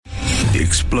The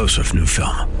explosive new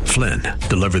film, Flynn,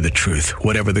 deliver the truth,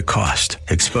 whatever the cost,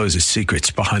 exposes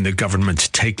secrets behind the government's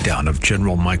takedown of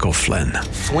General Michael Flynn.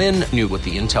 Flynn knew what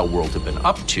the intel world had been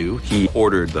up to. He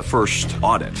ordered the first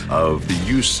audit of the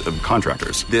use of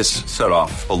contractors. This set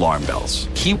off alarm bells.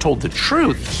 He told the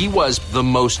truth. He was the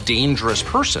most dangerous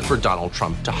person for Donald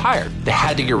Trump to hire. They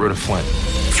had to get rid of Flynn.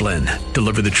 Flynn,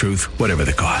 deliver the truth, whatever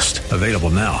the cost. Available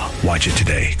now. Watch it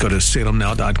today. Go to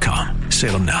salemnow.com.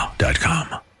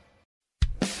 salemnow.com.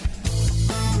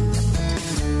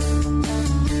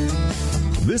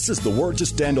 This is the Word to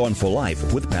Stand On for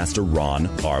Life with Pastor Ron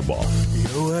Arbaugh.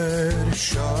 Your word is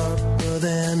sharper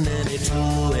than any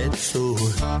two-edged sword,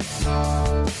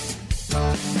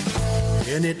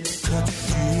 and it cuts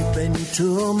deep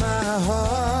into my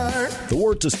heart. The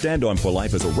Word to Stand On for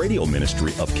Life is a radio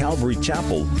ministry of Calvary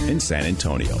Chapel in San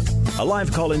Antonio. A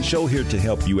live call-in show here to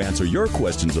help you answer your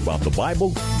questions about the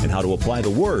Bible and how to apply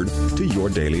the Word to your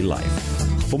daily life.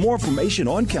 For more information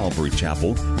on Calvary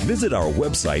Chapel, visit our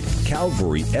website,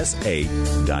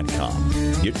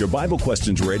 calvarysa.com. Get your Bible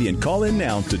questions ready and call in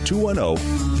now to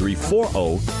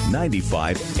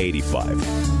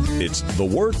 210-340-9585. It's The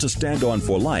Word to Stand On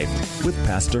for Life with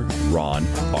Pastor Ron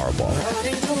Arbaugh.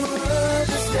 Keep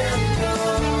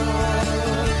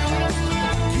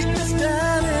us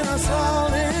down in a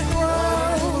solid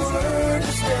ground. Word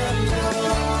to stand on.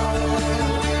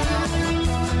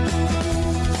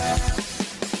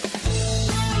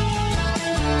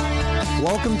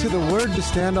 Welcome to the Word to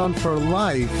Stand On for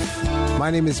Life.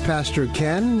 My name is Pastor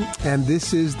Ken, and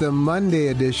this is the Monday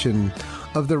edition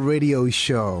of the radio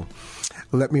show.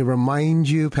 Let me remind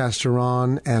you, Pastor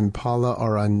Ron and Paula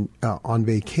are on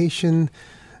vacation,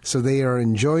 so they are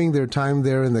enjoying their time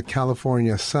there in the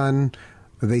California sun.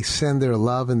 They send their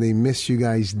love, and they miss you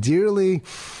guys dearly,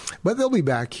 but they'll be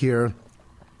back here.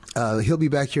 He'll be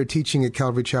back here teaching at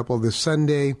Calvary Chapel this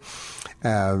Sunday,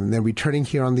 and then returning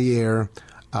here on the air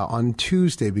on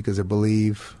Tuesday, because I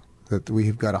believe that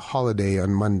we've got a holiday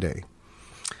on Monday.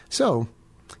 So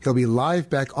he'll be live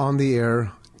back on the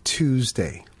air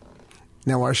Tuesday.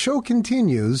 Now our show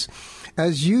continues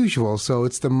as usual, so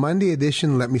it's the Monday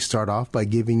edition. Let me start off by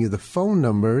giving you the phone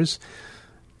numbers.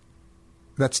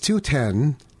 That's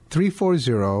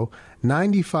 210-340-9585,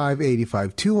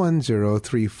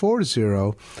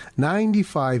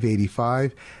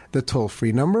 210-340-9585. The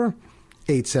toll-free number,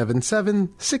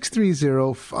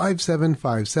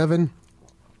 877-630-5757,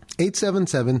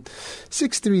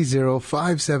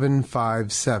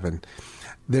 877-630-5757.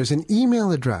 There's an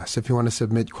email address if you want to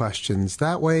submit questions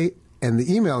that way, and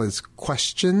the email is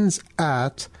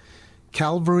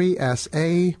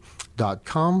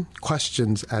questions@calvarysa.com,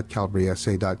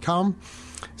 questions@calvarysa.com.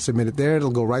 Submit it there. It'll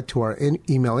go right to our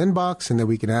email inbox, and then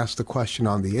we can ask the question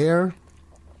on the air.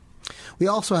 We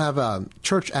also have a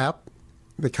church app,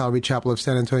 the Calvary Chapel of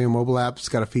San Antonio mobile app. It's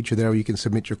got a feature there where you can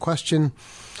submit your question,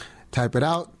 type it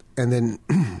out, and then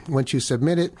once you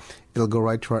submit it, it'll go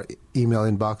right to our email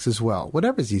inbox as well.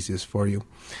 Whatever's easiest for you.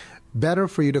 Better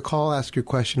for you to call, ask your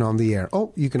question on the air.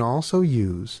 Oh, you can also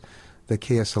use the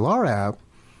KSLR app.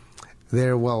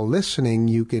 There, while listening,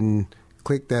 you can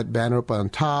click that banner up on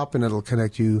top, and it'll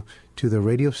connect you to the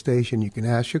radio station. You can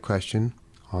ask your question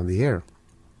on the air.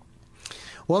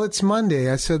 Well, it's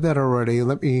Monday. I said that already.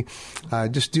 Let me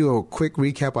just do a quick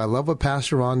recap. I love what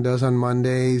Pastor Ron does on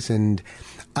Mondays, and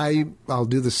I'll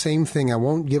do the same thing. I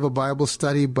won't give a Bible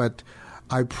study, but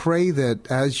I pray that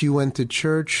as you went to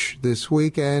church this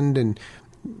weekend and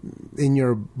in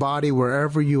your body,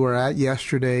 wherever you were at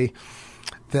yesterday,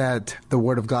 that the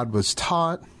Word of God was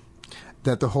taught,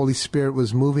 that the Holy Spirit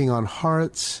was moving on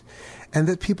hearts, and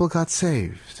that people got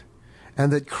saved,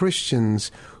 and that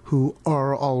Christians who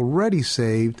are already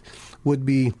saved would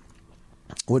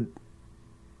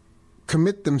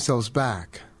commit themselves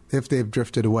back if they've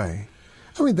drifted away.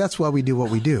 I mean, that's why we do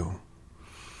what we do.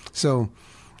 So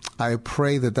I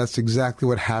pray that that's exactly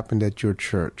what happened at your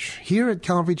church. Here at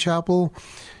Calvary Chapel,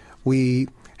 we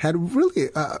had really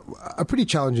a pretty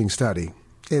challenging study.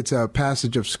 It's a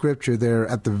passage of Scripture there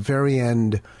at the very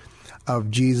end of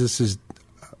Jesus'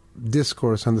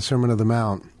 discourse on the Sermon on the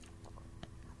Mount.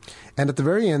 And at the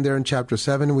very end there in chapter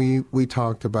 7, we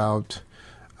talked about,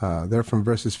 there from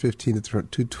verses 15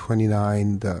 to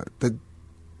 29, the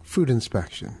fruit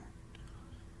inspection.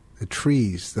 The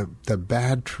trees, the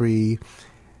bad tree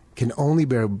can only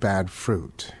bear bad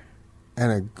fruit, and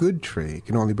a good tree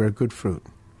can only bear good fruit.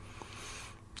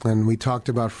 And we talked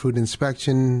about fruit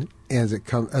inspection as it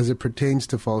pertains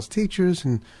to false teachers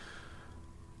and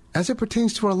as it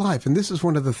pertains to our life. And this is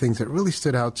one of the things that really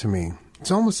stood out to me.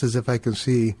 It's almost as if I can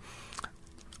see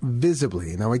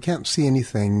visibly. Now, I can't see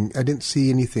anything. I didn't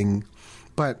see anything,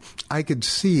 but I could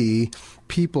see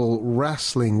people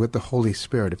wrestling with the Holy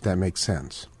Spirit, if that makes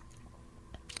sense.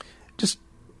 Just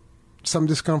some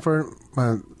discomfort,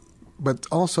 but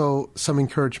also some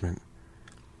encouragement.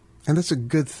 And that's a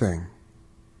good thing.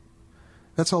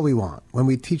 That's all we want. When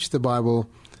we teach the Bible,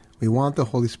 we want the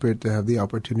Holy Spirit to have the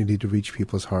opportunity to reach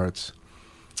people's hearts.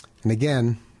 And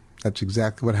again, that's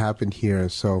exactly what happened here.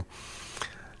 So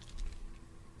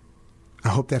I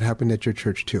hope that happened at your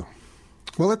church too.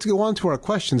 Well, let's go on to our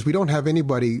questions. We don't have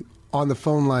anybody on the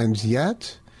phone lines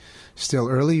yet. Still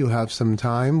early. You have some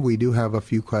time. We do have a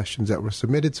few questions that were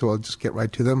submitted, so I'll just get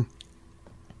right to them.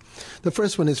 The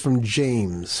first one is from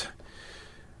James.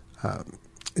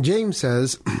 James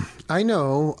says, I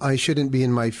know I shouldn't be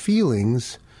in my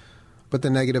feelings, but the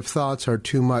negative thoughts are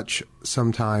too much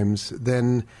sometimes.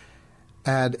 Then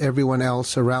add everyone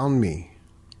else around me.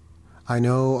 I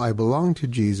know I belong to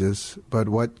Jesus, but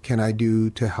what can I do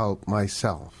to help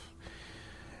myself?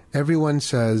 Everyone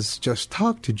says, just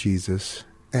talk to Jesus,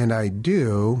 and I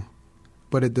do,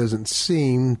 but it doesn't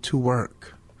seem to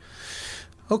work.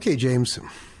 Okay, James,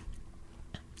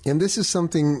 and this is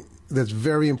something that's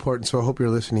very important, so I hope you're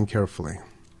listening carefully.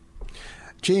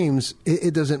 James,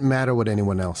 it doesn't matter what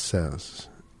anyone else says.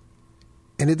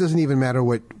 And it doesn't even matter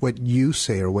what you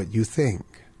say or what you think.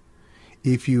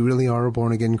 If you really are a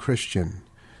born-again Christian,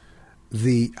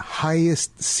 the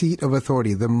highest seat of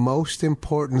authority, the most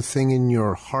important thing in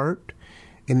your heart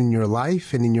and in your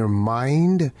life and in your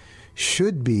mind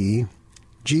should be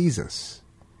Jesus.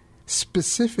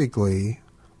 Specifically,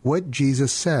 what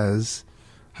Jesus says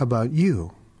about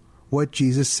you. What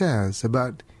Jesus says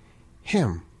about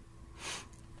him.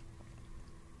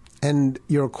 And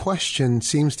your question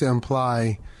seems to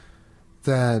imply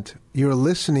that you're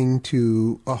listening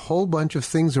to a whole bunch of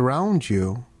things around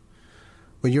you,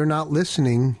 but you're not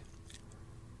listening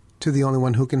to the only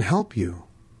one who can help you.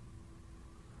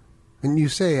 And you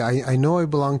say, I know I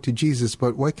belong to Jesus,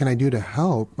 but what can I do to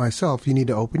help myself? You need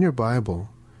to open your Bible,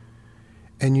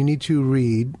 and you need to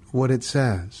read what it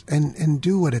says, and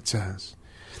do what it says.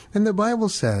 And the Bible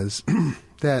says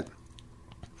that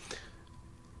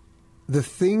the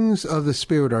things of the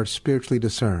Spirit are spiritually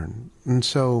discerned. And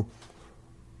so,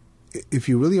 if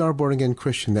you really are a born-again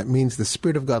Christian, that means the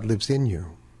Spirit of God lives in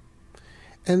you.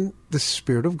 And the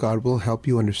Spirit of God will help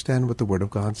you understand what the Word of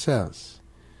God says.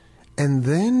 And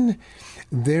then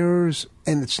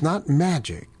and it's not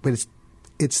magic, but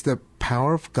it's the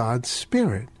power of God's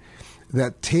Spirit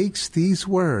that takes these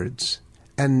words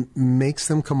and makes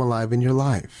them come alive in your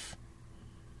life.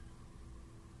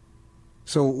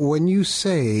 So when you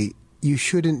say you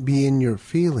shouldn't be in your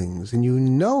feelings, and you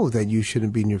know that you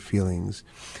shouldn't be in your feelings,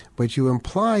 but you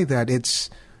imply that it's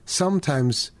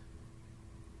sometimes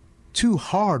too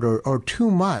hard or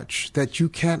too much that you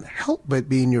can't help but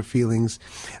be in your feelings,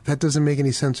 that doesn't make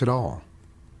any sense at all.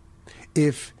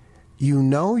 If you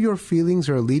know your feelings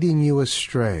are leading you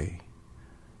astray,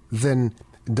 then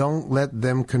don't let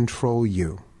them control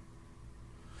you.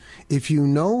 If you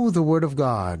know the Word of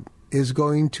God is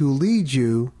going to lead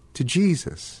you to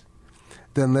Jesus,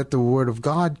 then let the Word of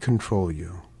God control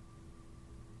you.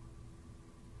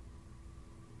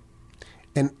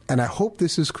 And I hope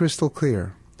this is crystal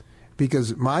clear,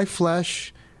 because my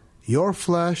flesh, your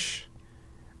flesh,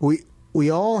 we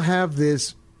all have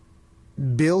this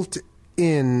built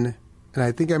in, and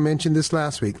I think I mentioned this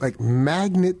last week, like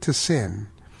magnet to sin.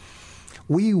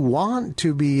 We want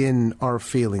to be in our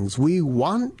feelings. We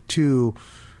want to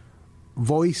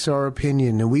voice our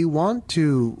opinion, and we want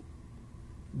to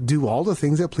do all the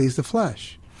things that please the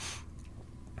flesh.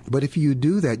 But if you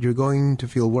do that, you're going to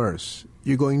feel worse.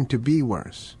 You're going to be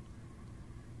worse.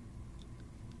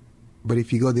 But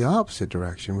if you go the opposite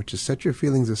direction, which is set your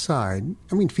feelings aside,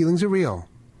 I mean, feelings are real.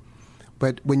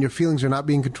 But when your feelings are not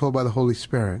being controlled by the Holy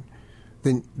Spirit,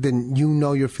 then you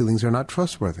know your feelings are not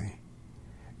trustworthy.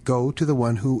 Go to the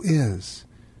one who is.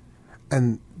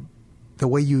 And the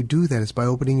way you do that is by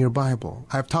opening your Bible.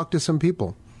 I've talked to some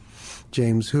people,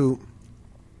 James, who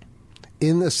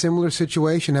in a similar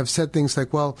situation have said things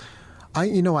like, well,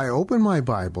 I open my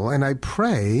Bible and I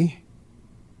pray,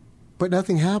 but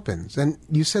nothing happens. And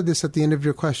you said this at the end of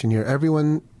your question here.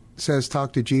 Everyone says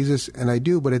talk to Jesus, and I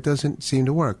do, but it doesn't seem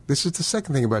to work. This is the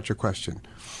second thing about your question.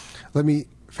 Let me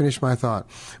finish my thought.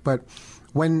 But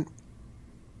when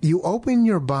you open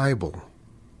your Bible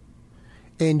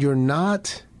and you're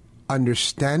not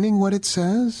understanding what it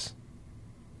says,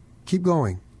 keep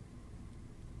going.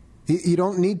 You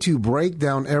don't need to break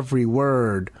down every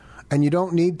word, and you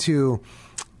don't need to,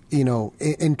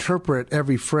 interpret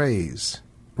every phrase.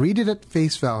 Read it at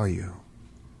face value.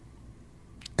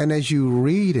 And as you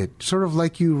read it, sort of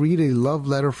like you read a love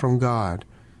letter from God,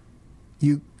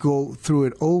 you go through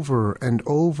it over and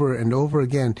over and over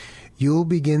again, you'll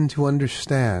begin to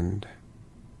understand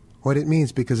what it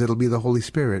means, because it'll be the Holy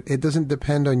Spirit. It doesn't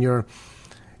depend on your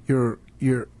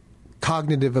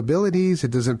cognitive abilities. It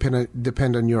doesn't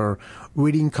depend on your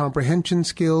reading comprehension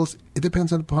skills. It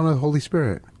depends upon the Holy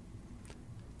Spirit.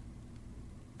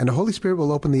 And the Holy Spirit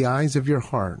will open the eyes of your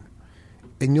heart,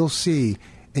 and you'll see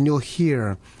and you'll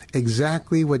hear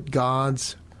exactly what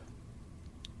God's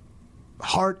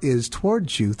heart is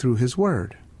towards you through His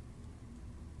Word.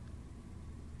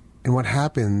 And what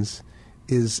happens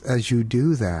is, as you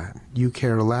do that, you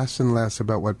care less and less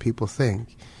about what people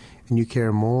think, and you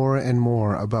care more and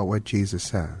more about what Jesus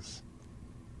says.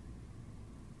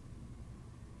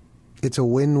 It's a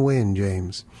win-win,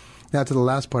 James. Now to the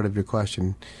last part of your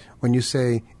question. When you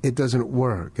say it doesn't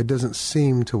work, it doesn't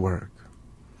seem to work.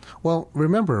 Well,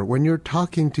 remember, when you're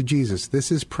talking to Jesus,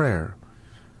 this is prayer.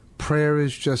 Prayer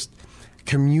is just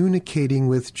communicating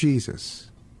with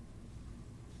Jesus.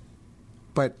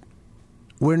 But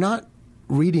we're not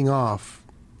reading off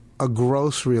a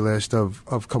grocery list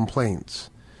of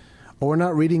complaints. Or we're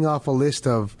not reading off a list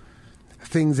of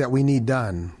things that we need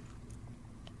done.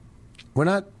 We're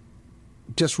not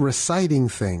just reciting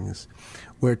things.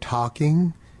 We're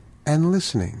talking and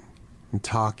listening. And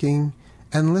talking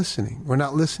and listening. We're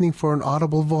not listening for an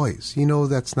audible voice. You know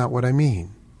that's not what I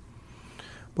mean.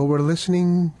 But we're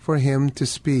listening for Him to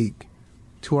speak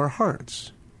to our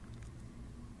hearts.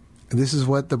 And this is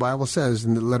what the Bible says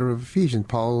in the letter of Ephesians.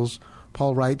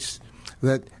 Paul writes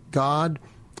that God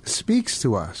speaks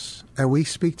to us, and we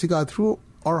speak to God through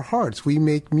our hearts. We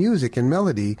make music and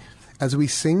melody as we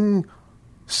sing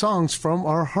songs from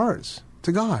our hearts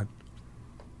to God.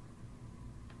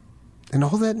 And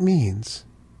all that means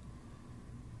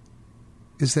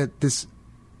is that this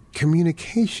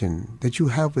communication that you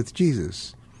have with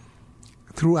Jesus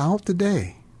throughout the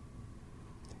day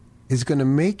is going to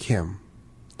make Him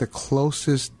the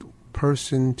closest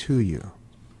person to you.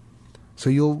 So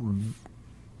you'll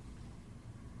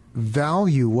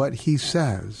value what He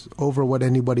says over what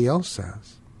anybody else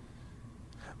says.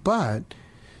 But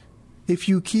if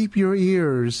you keep your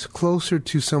ears closer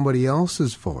to somebody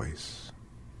else's voice,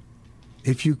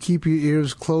 if you keep your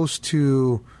ears close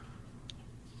to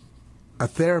a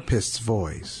therapist's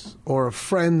voice or a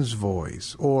friend's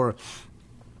voice or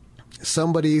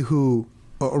somebody a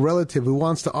relative who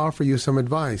wants to offer you some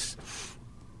advice,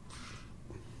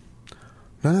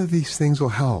 none of these things will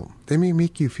help. They may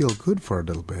make you feel good for a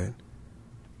little bit,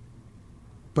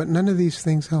 but none of these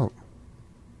things help.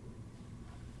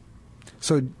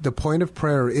 So the point of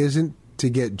prayer isn't to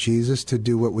get Jesus to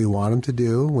do what we want Him to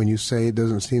do. When you say it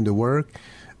doesn't seem to work,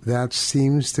 that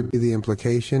seems to be the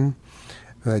implication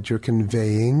that you're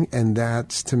conveying, and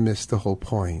that's to miss the whole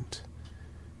point.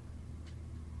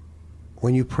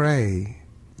 When you pray,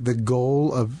 the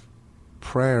goal of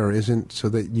prayer isn't so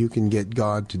that you can get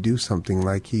God to do something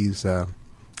like He's a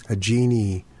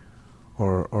genie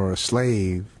or a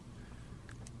slave.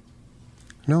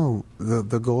 No,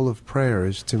 the goal of prayer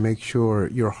is to make sure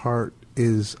your heart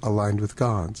is aligned with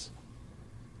God's.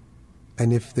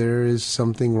 And if there is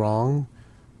something wrong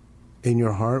in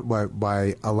your heart,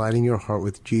 by aligning your heart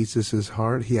with Jesus'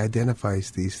 heart, He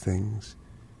identifies these things.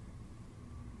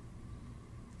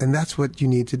 And that's what you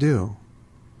need to do.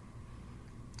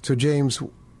 So James,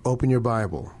 open your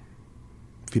Bible.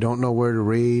 If you don't know where to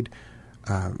read,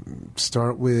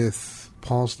 start with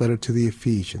Paul's letter to the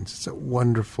Ephesians. It's a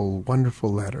wonderful,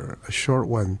 wonderful letter, a short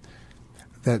one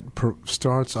that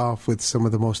starts off with some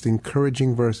of the most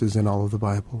encouraging verses in all of the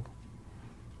Bible.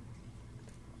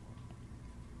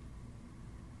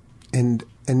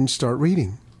 And start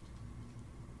reading.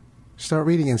 Start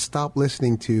reading and stop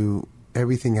listening to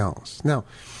everything else. Now,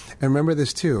 and remember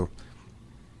this too.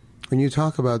 When you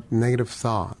talk about negative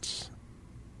thoughts,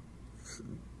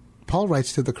 Paul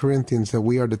writes to the Corinthians that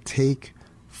we are to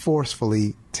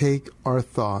forcefully take our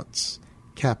thoughts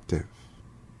captive.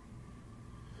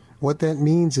 What that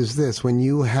means is this: when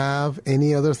you have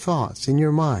any other thoughts in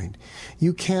your mind,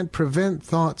 you can't prevent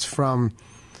thoughts from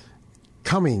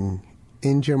coming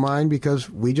into your mind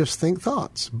because we just think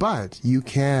thoughts. But you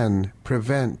can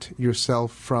prevent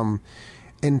yourself from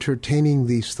entertaining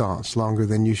these thoughts longer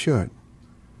than you should.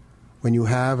 When you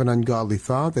have an ungodly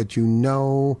thought that you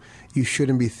know you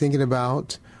shouldn't be thinking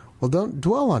about, well, don't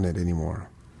dwell on it anymore.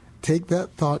 Take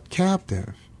that thought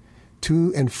captive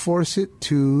to enforce it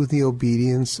to the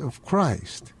obedience of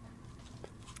Christ.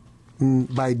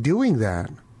 And by doing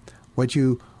that,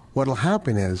 what'll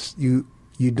happen is you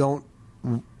don't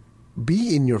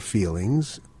be in your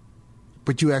feelings,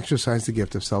 but you exercise the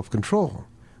gift of self-control,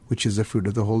 which is the fruit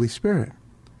of the Holy Spirit.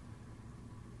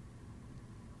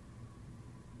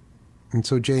 And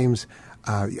so, James,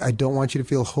 I don't want you to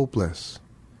feel hopeless.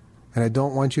 And I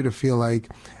don't want you to feel like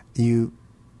you've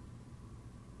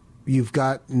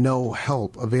got no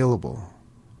help available.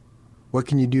 What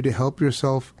can you do to help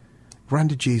yourself? Run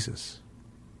to Jesus.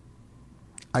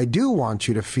 I do want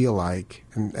you to feel like,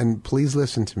 and please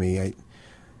listen to me,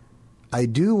 I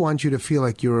do want you to feel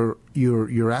like you're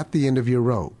at the end of your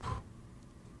rope,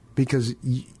 because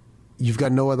you've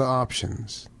got no other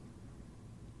options.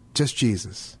 Just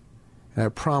Jesus. And I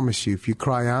promise you, if you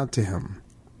cry out to him,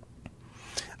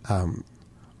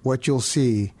 what you'll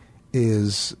see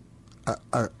is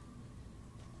a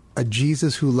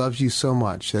Jesus who loves you so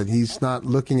much that he's not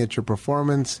looking at your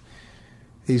performance.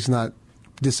 He's not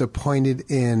disappointed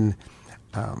in,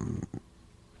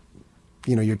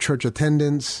 your church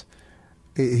attendance.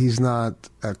 He's not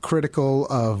critical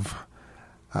of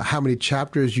how many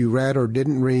chapters you read or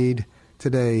didn't read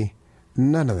today.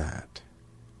 None of that.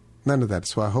 None of that.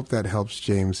 So I hope that helps,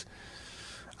 James.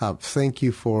 Thank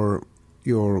you for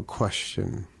your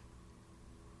question.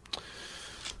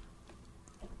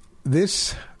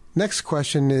 This next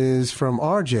question is from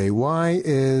RJ. Why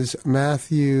is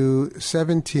Matthew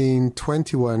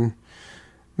 17:21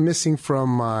 missing from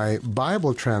my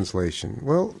Bible translation?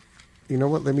 Well, you know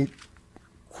what? Let me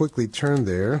quickly turn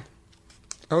there.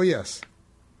 Oh, yes.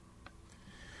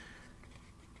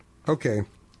 Okay.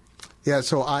 Yeah,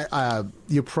 so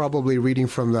you're probably reading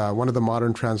from one of the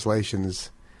modern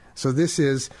translations. So this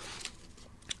is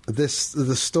the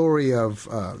story of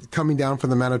coming down from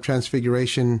the Mount of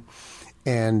Transfiguration,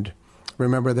 and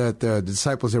remember that the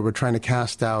disciples that were trying to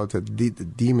cast out the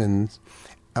demons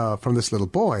from this little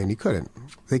boy, and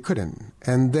they couldn't.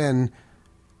 And then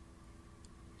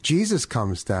Jesus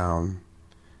comes down,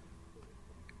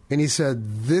 and he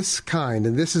said, this kind,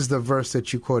 and this is the verse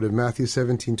that you quoted, Matthew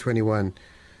 17:21,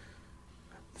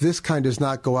 this kind does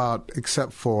not go out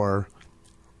except for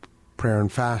prayer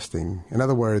and fasting. In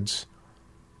other words,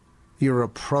 your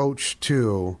approach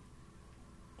to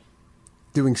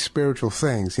doing spiritual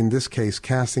things, in this case,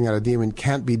 casting out a demon,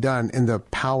 can't be done in the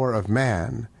power of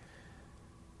man.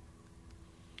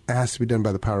 It has to be done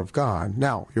by the power of God.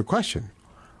 Now, your question,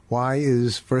 why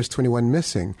is verse 21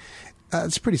 missing?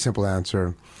 It's a pretty simple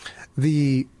answer.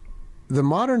 The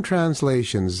modern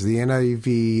translations, the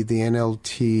NIV, the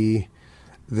NLT,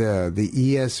 the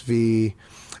ESV,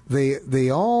 they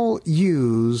all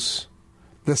use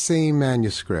the same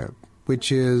manuscript,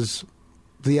 which is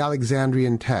the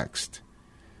Alexandrian text,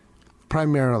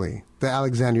 primarily the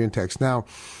Alexandrian text. Now,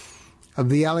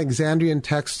 the Alexandrian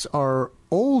texts are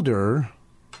older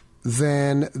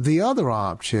than the other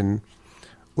option,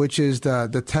 which is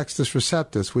the Textus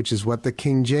Receptus, which is what the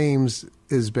King James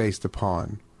is based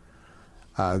upon.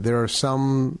 There's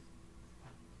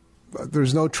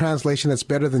no translation that's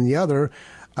better than the other,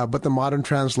 but the modern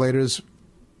translators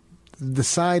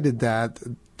decided that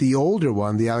the older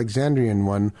one, the Alexandrian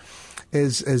one,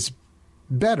 is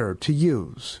better to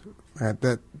use.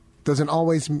 That doesn't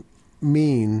always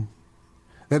mean,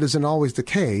 that isn't always the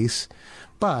case,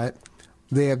 but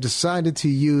they have decided to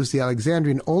use the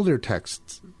Alexandrian older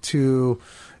texts to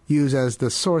use as the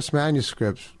source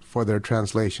manuscripts for their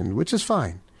translation, which is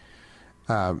fine.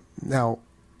 Now,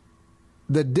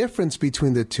 the difference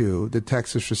between the two, the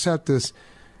Textus Receptus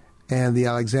and the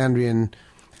Alexandrian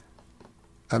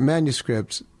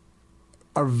manuscripts,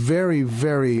 are very,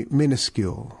 very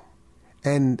minuscule.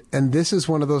 And this is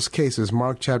one of those cases.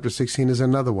 Mark chapter 16 is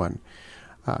another one.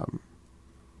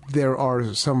 There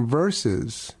are some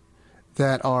verses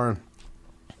that are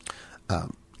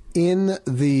in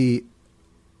the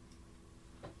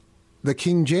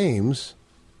King James,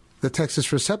 the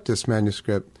Textus Receptus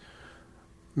manuscript,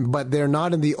 but they're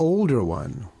not in the older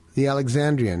one, the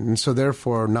Alexandrian, and so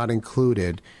therefore not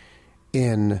included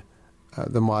in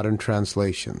the modern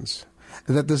translations.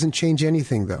 That doesn't change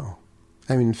anything, though.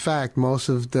 I mean, in fact, most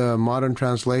of the modern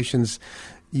translations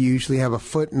usually have a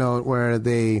footnote where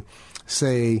they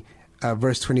say,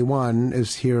 verse 21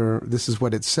 is here, this is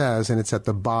what it says, and it's at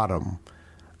the bottom.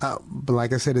 But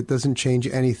like I said, it doesn't change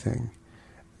anything.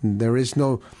 There is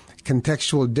no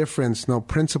contextual difference, no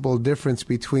principal difference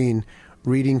between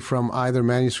reading from either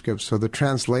manuscript, so the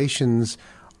translations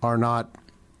are not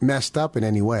messed up in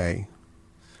any way.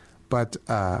 But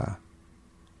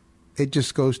it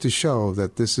just goes to show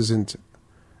that this isn't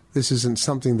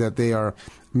something that they are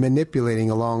manipulating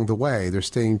along the way. They're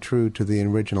staying true to the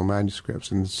original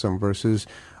manuscripts, and some verses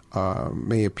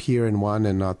may appear in one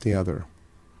and not the other.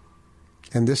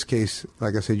 In this case,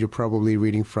 like I said, you're probably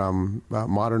reading from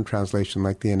modern translation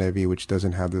like the NIV, which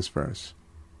doesn't have this verse.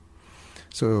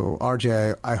 So,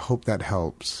 RJ, I hope that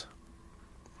helps.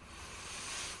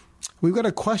 We've got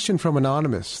a question from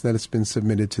Anonymous that has been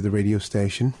submitted to the radio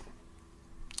station.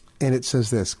 And it says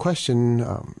this. Question,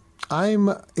 I'm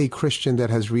a Christian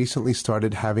that has recently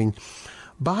started having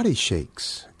body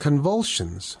shakes,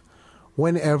 convulsions,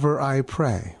 whenever I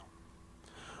pray.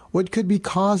 What could be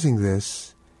causing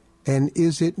this, and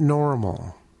is it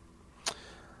normal?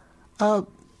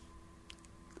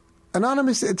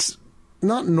 Anonymous, it's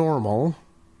not normal,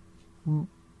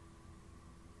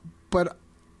 but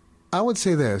I would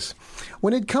say this.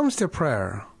 When it comes to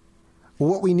prayer,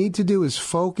 what we need to do is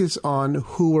focus on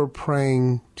who we're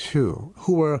praying to,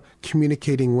 who we're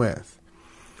communicating with.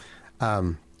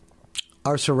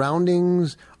 Our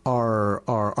surroundings,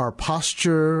 our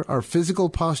posture, our physical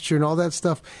posture, and all that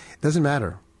stuff doesn't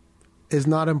matter. It's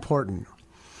not important.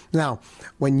 Now,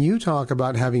 when you talk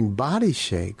about having body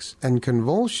shakes and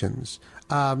convulsions,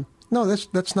 no,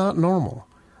 that's not normal.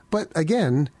 But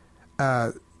again,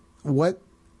 what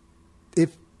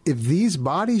if these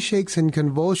body shakes and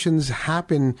convulsions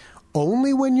happen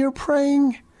only when you're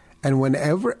praying, and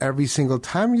whenever, every single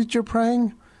time that you're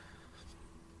praying,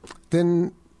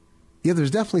 then yeah,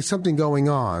 there's definitely something going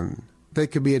on that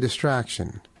could be a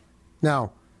distraction.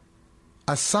 Now,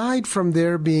 aside from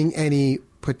there being any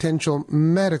potential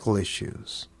medical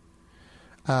issues,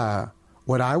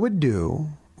 what I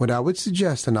would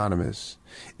suggest, Anonymous,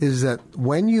 is that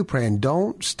when you pray, and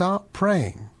don't stop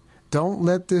praying, don't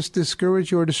let this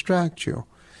discourage you or distract you,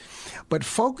 but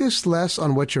focus less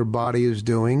on what your body is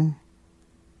doing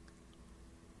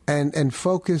and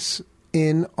focus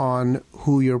in on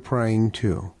who you're praying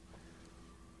to.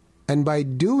 And by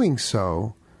doing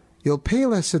so, you'll pay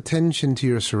less attention to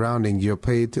your surroundings. You'll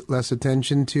pay less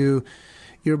attention to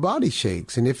your body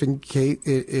shakes. And if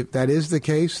that is the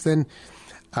case, then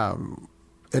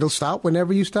it'll stop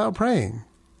whenever you stop praying.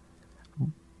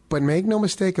 But make no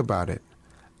mistake about it.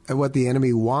 What the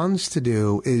enemy wants to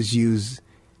do is use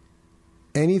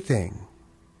anything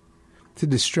to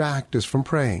distract us from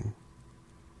praying.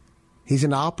 He's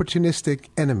an opportunistic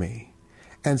enemy.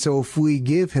 And so if we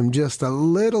give him just a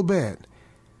little bit,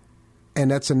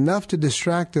 and that's enough to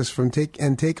distract us from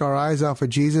take our eyes off of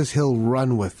Jesus, he'll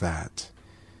run with that.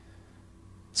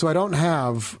 So I don't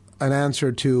have an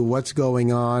answer to what's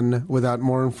going on without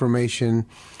more information.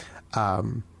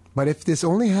 But if this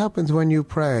only happens when you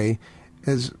pray,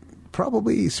 it's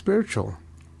probably spiritual.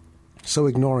 So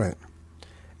ignore it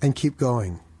and keep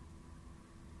going.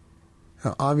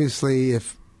 Now, obviously,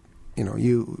 if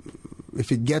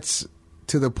it gets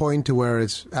to the point to where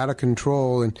it's out of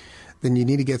control, and then you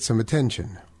need to get some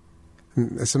attention,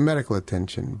 some medical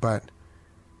attention. But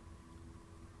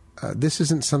this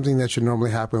isn't something that should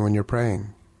normally happen when you're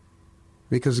praying,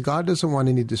 because God doesn't want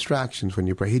any distractions when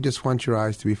you pray. He just wants your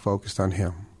eyes to be focused on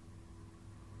him.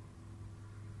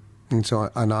 And so,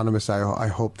 Anonymous, I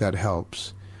hope that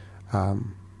helps. The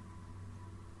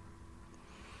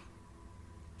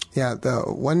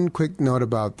one quick note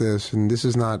about this, and this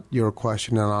is not your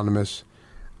question, Anonymous,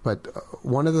 but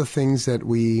one of the things that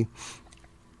we,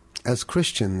 as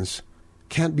Christians,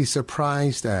 can't be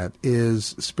surprised at is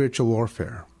spiritual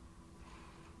warfare.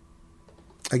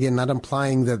 Again, not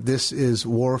implying that this is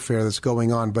warfare that's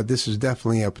going on, but this is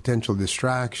definitely a potential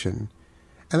distraction.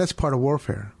 And that's part of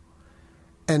warfare.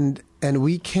 And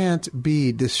we can't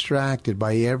be distracted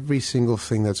by every single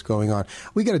thing that's going on.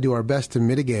 We got to do our best to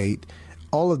mitigate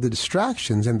all of the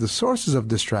distractions and the sources of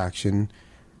distraction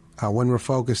when we're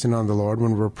focusing on the Lord,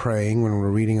 when we're praying, when we're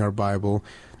reading our Bible.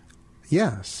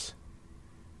 Yes.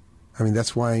 I mean,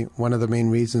 that's why one of the main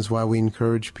reasons why we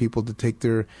encourage people to take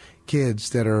their kids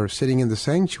that are sitting in the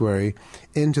sanctuary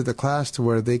into the class to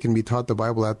where they can be taught the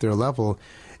Bible at their level,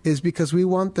 is because we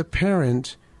want the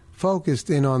parent focused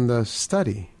in on the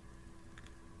study.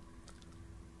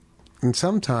 And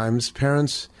sometimes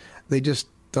parents, they just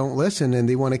don't listen, and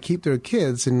they want to keep their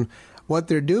kids, and what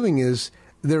they're doing is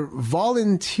they're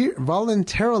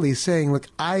voluntarily saying, look,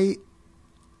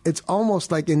 it's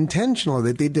almost like intentional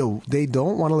that they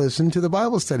don't want to listen to the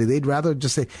Bible study. They'd rather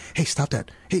just say, hey, stop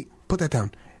that. Hey, put that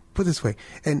down. Put this way.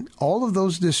 And all of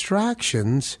those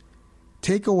distractions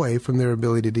take away from their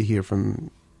ability to hear from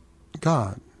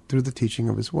God through the teaching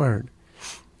of his word.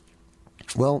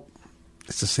 Well,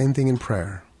 it's the same thing in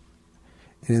prayer.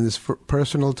 And in this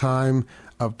personal time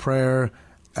of prayer,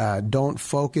 don't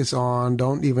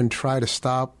even try to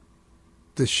stop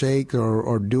the shake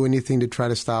or do anything to try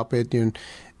to stop it. You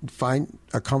find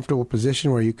a comfortable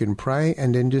position where you can pray,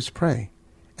 and then just pray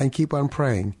and keep on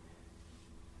praying.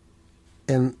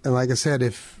 And like I said,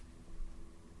 if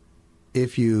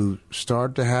you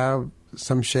start to have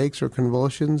some shakes or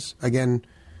convulsions, again,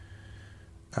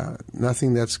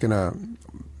 nothing that's going to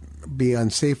be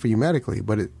unsafe for you medically,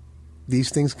 but these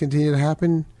things continue to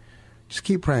happen, just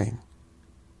keep praying.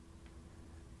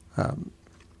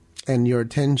 And your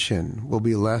attention will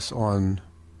be less on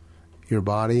your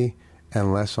body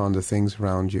and less on the things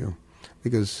around you.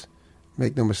 Because,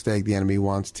 make no mistake, the enemy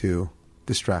wants to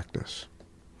distract us.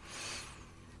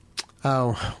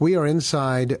 We are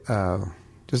inside,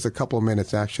 just a couple of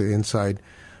minutes actually, inside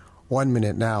 1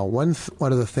 minute now. One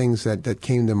of the things that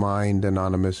came to mind,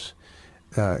 Anonymous,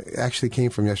 actually came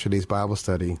from yesterday's Bible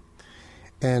study.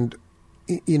 And,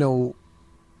 you know,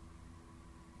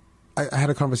 I had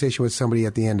a conversation with somebody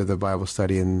at the end of the Bible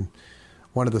study in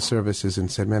one of the services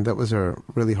and said, man, that was a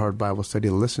really hard Bible study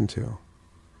to listen to.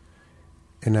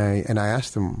 And I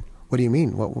asked them, what do you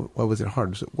mean? What was it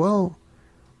hard? Said, well,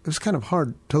 it was kind of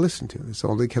hard to listen to. That's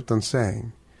all they kept on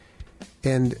saying.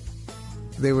 And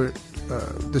they were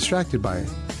distracted by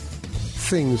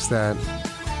things that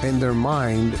in their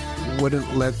mind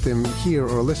wouldn't let them hear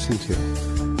or listen to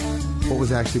what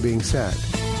was actually being said.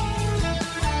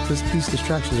 These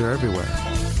distractions are everywhere.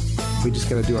 We just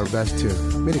got to do our best to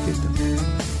mitigate them.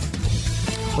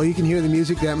 Well, you can hear the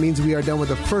music. That means we are done with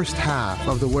the first half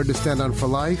of the Word to Stand On for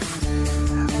Life.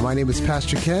 My name is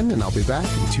Pastor Ken, and I'll be back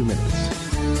in 2 minutes.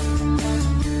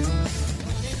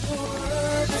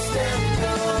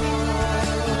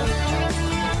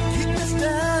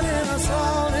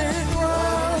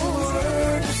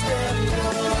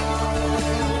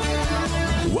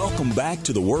 Welcome back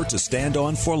to the Word to Stand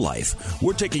On for Life.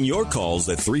 We're taking your calls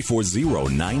at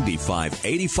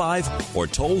 340-9585 or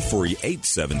toll free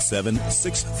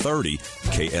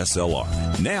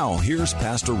 877-630-KSLR. Now, here's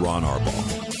Pastor Ron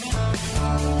Arbaugh.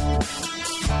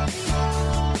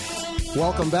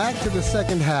 Welcome back to the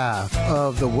second half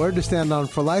of the Word to Stand On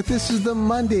for Life. This is the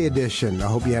Monday edition. I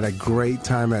hope you had a great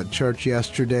time at church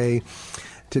yesterday.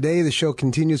 Today, the show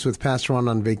continues with Pastor Ron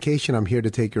on vacation. I'm here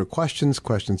to take your questions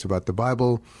about the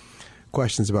Bible,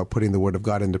 questions about putting the Word of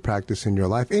God into practice in your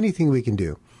life, anything we can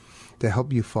do to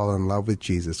help you fall in love with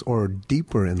Jesus or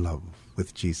deeper in love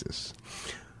with Jesus.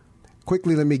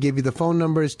 Quickly, let me give you the phone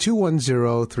numbers,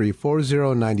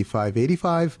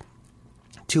 210-340-9585,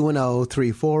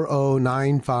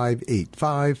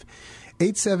 210-340-9585,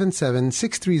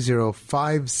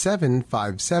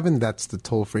 877-630-5757. That's the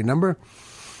toll-free number.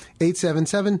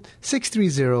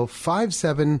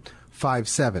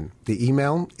 877-630-5757. The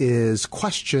email is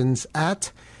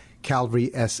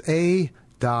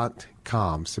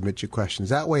questions@calvarysa.com. Submit your questions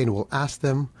that way, and we'll ask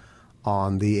them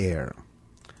on the air.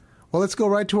 Well, let's go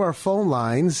right to our phone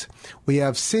lines. We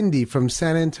have Cindy from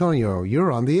San Antonio.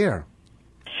 You're on the air.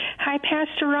 Hi,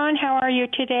 Pastor Ron. How are you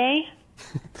today?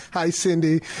 Hi,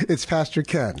 Cindy. It's Pastor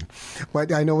Ken.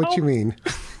 But I know what you mean.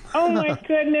 Oh, my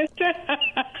goodness.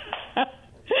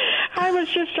 I was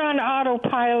just on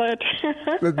autopilot.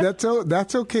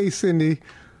 That's okay, Cindy.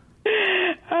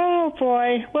 Oh,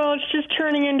 boy. Well, it's just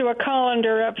turning into a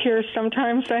colander up here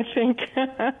sometimes, I think.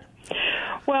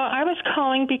 Well, I was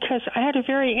calling because I had a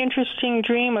very interesting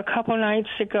dream a couple nights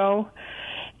ago,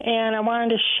 and I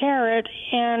wanted to share it.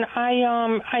 And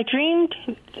I dreamed,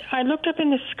 I looked up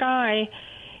in the sky,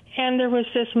 and there was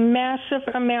this massive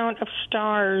amount of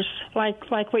stars,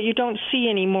 like what you don't see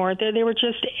anymore. They were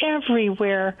just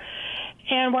everywhere.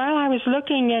 And while I was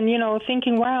looking and,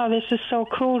 thinking, wow, this is so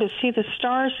cool to see the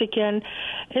stars again,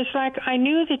 it's like I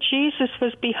knew that Jesus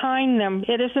was behind them.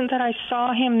 It isn't that I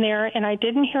saw him there and I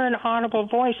didn't hear an audible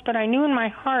voice, but I knew in my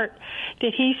heart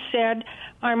that he said,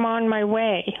 I'm on my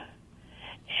way.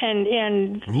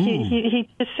 And he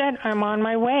just said, I'm on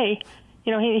my way.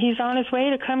 He's on his way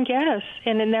to come get us.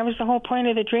 And then that was the whole point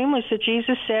of the dream, was that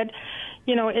Jesus said,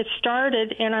 it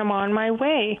started and I'm on my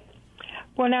way.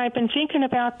 Well, now I've been thinking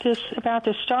about the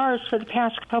stars for the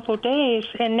past couple of days,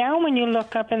 and now when you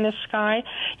look up in the sky,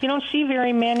 you don't see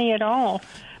very many at all.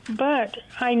 But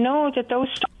I know that those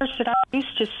stars that I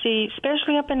used to see,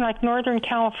 especially up in like Northern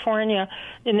California,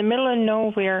 in the middle of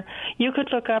nowhere, you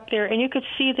could look up there and you could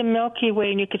see the Milky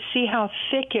Way and you could see how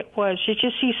thick it was. You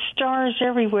just see stars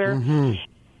everywhere. Mm-hmm.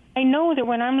 I know that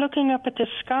when I'm looking up at the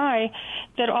sky,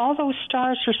 that all those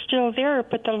stars are still there,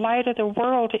 but the light of the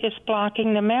world is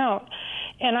blocking them out.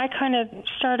 And I kind of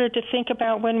started to think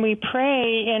about when we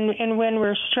pray and when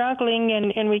we're struggling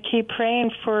and we keep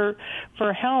praying for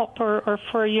help or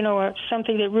for,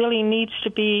 something that really needs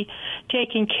to be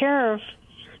taken care of,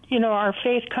 our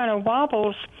faith kind of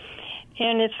wobbles.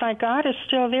 And it's like God is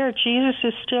still there, Jesus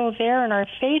is still there, and our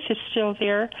faith is still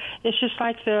there. It's just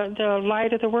like the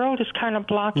light of the world is kind of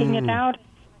blocking it out,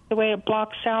 the way it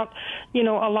blocks out, a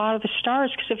lot of the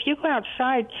stars. Because if you go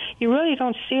outside, you really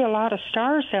don't see a lot of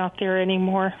stars out there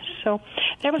anymore. So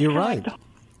that was right. Like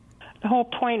the whole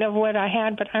point of what I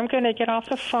had. But I'm going to get off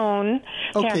the phone,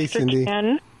 okay, Pastor Cindy.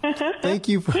 Ken. Thank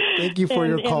you for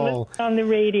your call. On the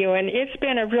radio, and it's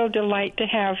been a real delight to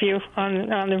have you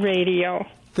on the radio.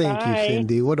 Thank Bye. you,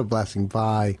 Cindy. What a blessing.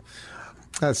 Bye.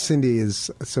 Cindy is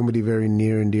somebody very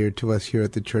near and dear to us here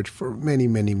at the church for many,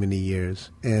 many, many years.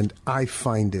 And I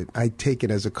take it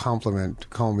as a compliment to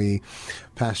call me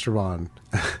Pastor Ron.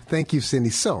 Thank you, Cindy.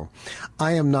 So,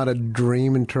 I am not a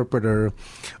dream interpreter,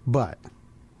 but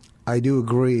I do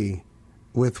agree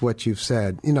with what you've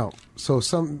said. So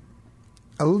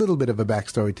a little bit of a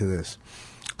backstory to this.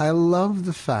 I love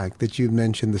the fact that you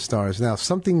mentioned the stars. Now,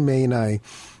 something May and I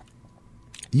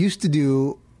used to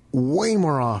do way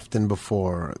more often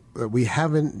before. We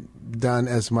haven't done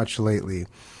as much lately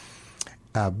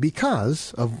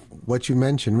because of what you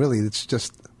mentioned. Really, it's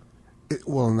just,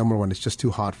 number one, it's just too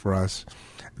hot for us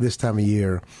this time of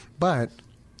year. But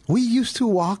we used to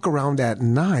walk around at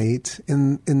night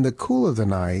in the cool of the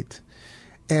night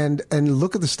and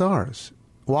look at the stars.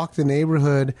 Walk the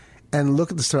neighborhood and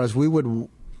look at the stars. We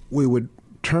would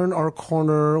turn our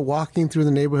corner, walking through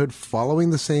the neighborhood, following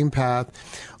the same path,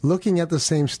 looking at the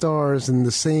same stars and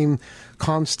the same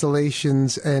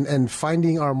constellations, and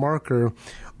finding our marker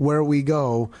where we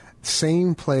go,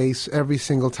 same place every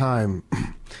single time.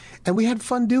 And we had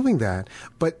fun doing that.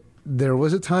 But there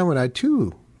was a time when I,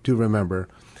 too, do remember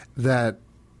that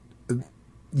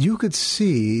you could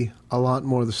see a lot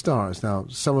more of the stars. Now,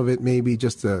 some of it may be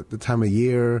just the time of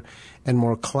year and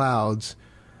more clouds,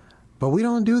 but we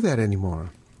don't do that anymore.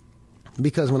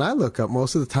 Because when I look up,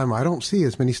 most of the time I don't see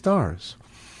as many stars.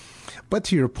 But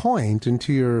to your point and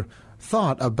to your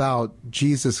thought about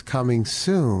Jesus coming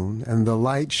soon and the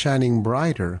light shining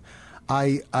brighter,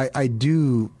 I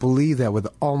do believe that with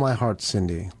all my heart,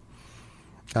 Cindy.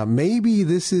 Maybe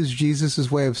this is Jesus'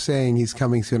 way of saying he's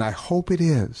coming soon. I hope it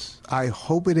is. I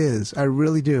hope it is. I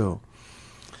really do.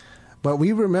 But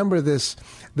we remember this,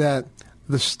 that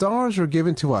the stars are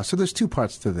given to us. So there's two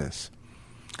parts to this.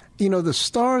 The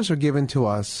stars are given to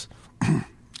us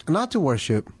not to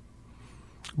worship,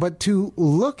 but to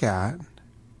look at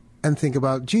and think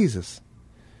about Jesus.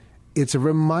 It's a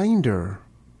reminder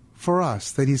for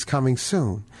us that he's coming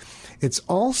soon. It's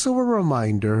also a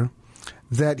reminder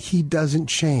that he doesn't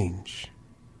change.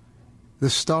 The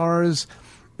stars,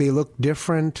 they look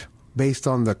different based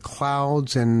on the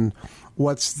clouds and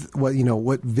what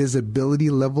visibility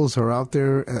levels are out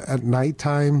there at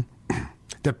nighttime,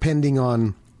 depending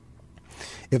on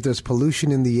if there's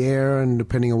pollution in the air and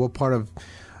depending on what part of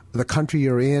the country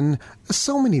you're in. There's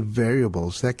so many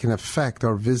variables that can affect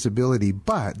our visibility.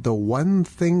 But the one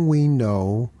thing we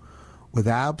know with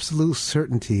absolute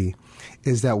certainty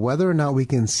is that whether or not we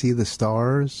can see the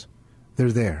stars,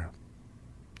 they're there.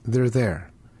 They're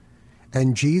there.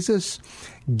 And Jesus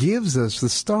gives us the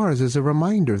stars as a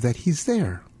reminder that he's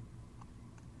there.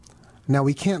 Now,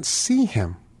 we can't see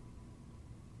him.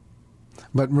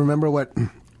 But remember what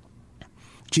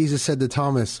Jesus said to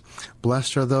Thomas,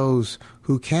 blessed are those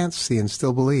who can't see and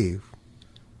still believe.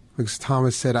 Because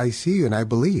Thomas said, I see you and I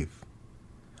believe.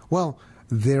 Well,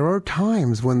 there are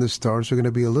times when the stars are going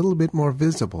to be a little bit more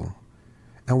visible.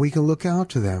 And we can look out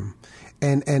to them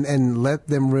and let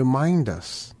them remind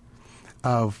us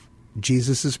of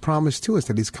Jesus' promise to us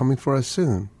that he's coming for us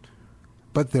soon.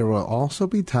 But there will also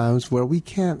be times where we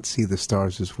can't see the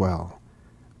stars as well.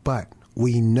 But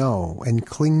we know and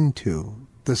cling to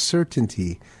the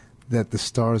certainty that the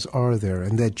stars are there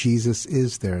and that Jesus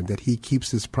is there and that he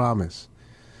keeps his promise.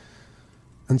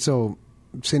 And so,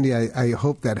 Cindy, I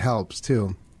hope that helps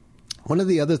too. One of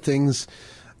the other things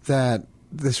that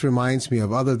this reminds me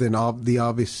of, other than the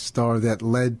obvious star that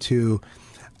led to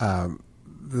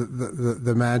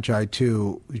the Magi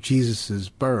to Jesus'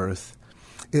 birth,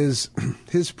 is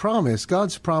his promise,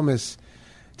 God's promise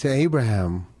to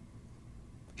Abraham.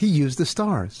 He used the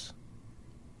stars.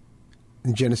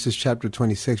 In Genesis chapter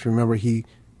 26, remember, he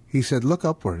said, look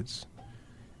upwards.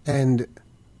 And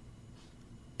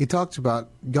he talks about,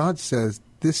 God says,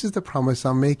 this is the promise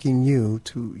I'm making you,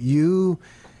 to you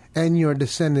and your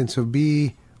descendants will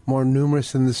be more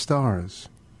numerous than the stars.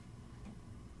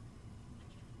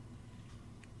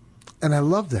 And I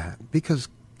love that because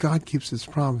God keeps his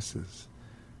promises.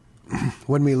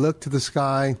 When we look to the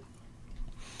sky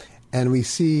and we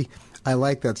see, I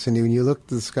like that, Cindy, when you look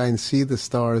to the sky and see the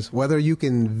stars, whether you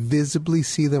can visibly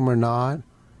see them or not,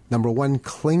 number one,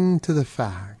 cling to the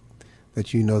fact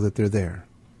that you know that they're there.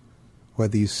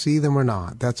 Whether you see them or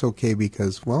not, that's okay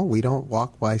because, well, we don't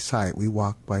walk by sight, we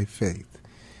walk by faith.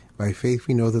 By faith,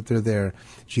 we know that they're there.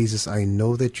 Jesus, I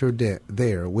know that you're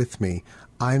there with me.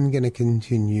 I'm going to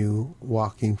continue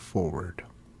walking forward.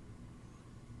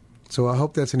 So I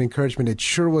hope that's an encouragement. It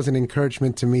sure was an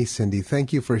encouragement to me, Cindy.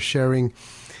 Thank you for sharing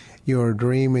your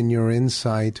dream and your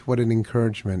insight. What an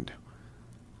encouragement.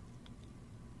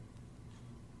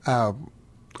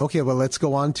 Okay, well, let's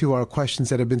go on to our questions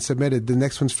that have been submitted. The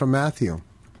next one's from Matthew.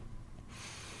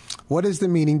 What is the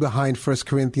meaning behind 1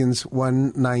 Corinthians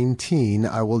 1:19?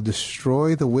 I will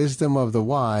destroy the wisdom of the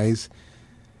wise,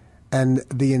 and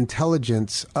the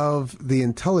intelligence of the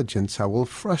intelligence I will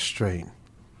frustrate.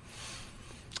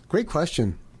 Great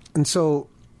question. And so,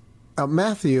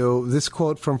 Matthew, this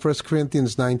quote from 1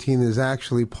 Corinthians 19 is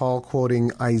actually Paul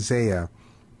quoting Isaiah.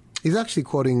 He's actually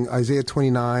quoting Isaiah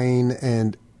 29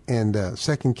 and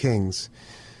 2 Kings.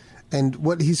 And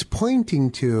what he's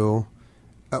pointing to,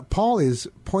 Paul is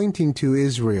pointing to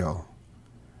Israel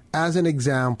as an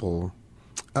example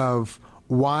of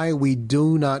why we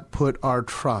do not put our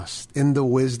trust in the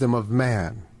wisdom of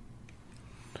man.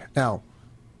 Now,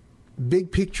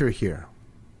 big picture here.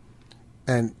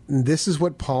 And this is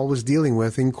what Paul was dealing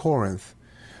with in Corinth.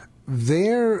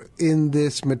 There in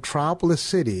this metropolis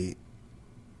city,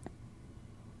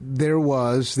 there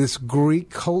was this Greek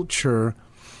culture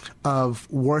of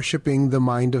worshiping the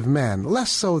mind of man, less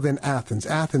so than Athens.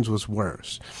 Athens was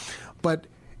worse. But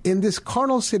in this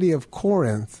carnal city of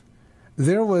Corinth,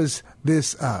 there was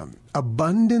this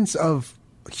abundance of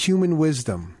human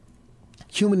wisdom,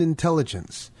 human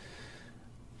intelligence.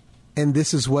 And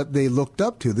this is what they looked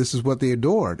up to. This is what they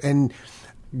adored. And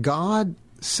God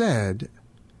said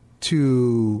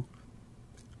to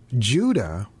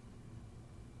Judah,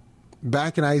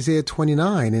 back in Isaiah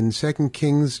 29, in 2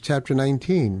 Kings chapter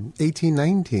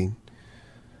 18-19,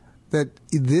 that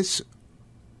this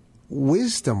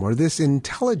wisdom or this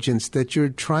intelligence that you're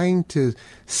trying to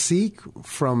seek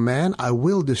from man, I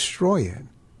will destroy it.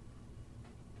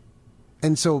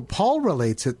 And so Paul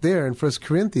relates it there in 1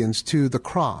 Corinthians to the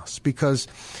cross, because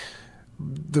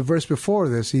the verse before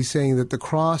this, he's saying that the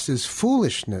cross is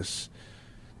foolishness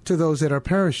to those that are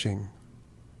perishing.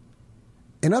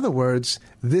 In other words,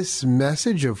 this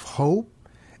message of hope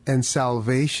and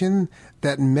salvation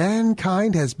that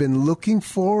mankind has been looking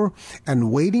for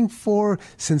and waiting for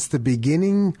since the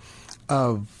beginning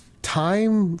of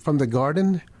time from the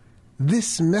garden,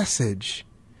 this message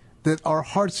that our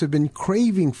hearts have been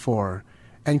craving for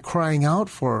and crying out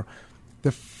for,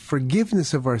 the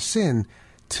forgiveness of our sin,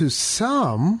 to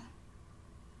some,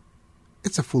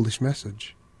 it's a foolish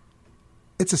message.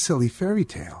 It's a silly fairy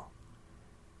tale.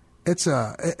 It's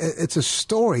a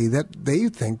story that they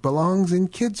think belongs in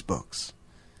kids' books.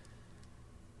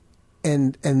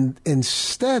 And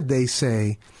instead they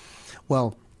say,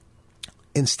 well,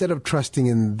 instead of trusting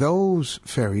in those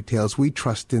fairy tales, we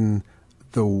trust in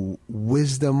the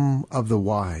wisdom of the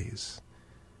wise.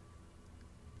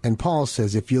 And Paul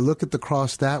says, if you look at the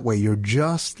cross that way, you're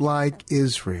just like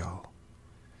Israel.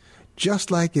 Just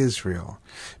like Israel.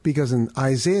 Because in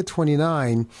Isaiah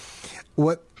 29,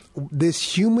 what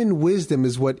this human wisdom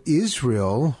is what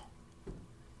Israel,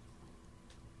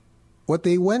 what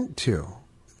they went to.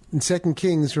 In 2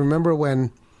 Kings, remember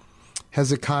when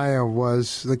Hezekiah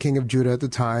was the king of Judah at the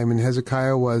time, and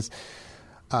Hezekiah was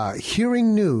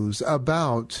hearing news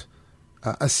about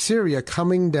Assyria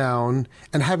coming down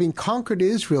and having conquered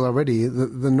Israel already,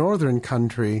 the northern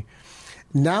country.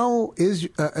 Now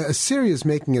Assyria is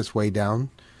making its way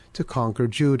down to conquer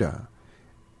Judah.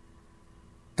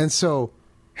 And so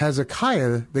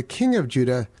Hezekiah, the king of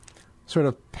Judah, sort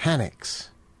of panics,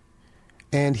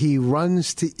 and he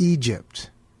runs to Egypt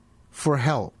for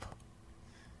help.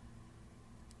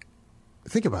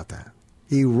 Think about that.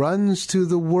 He runs to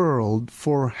the world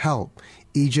for help,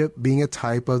 Egypt being a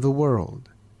type of the world.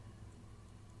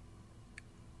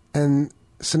 And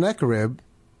Sennacherib,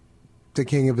 the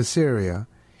king of Assyria,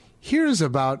 hears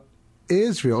about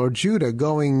Israel or Judah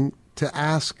going to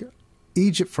ask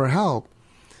Egypt for help.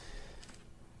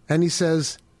 And he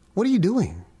says, what are you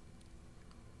doing?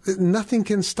 Nothing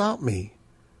can stop me.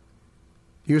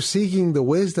 You're seeking the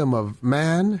wisdom of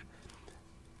man,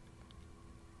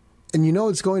 and you know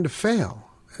it's going to fail.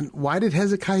 And why did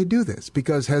Hezekiah do this?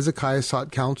 Because Hezekiah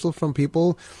sought counsel from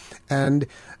people, and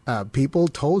people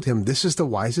told him this is the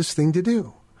wisest thing to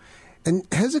do. And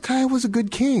Hezekiah was a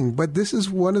good king, but this is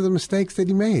one of the mistakes that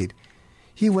he made.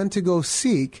 He went to go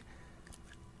sought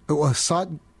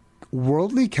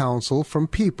worldly counsel from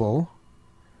people,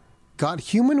 got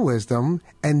human wisdom,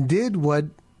 and did what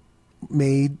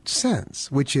made sense,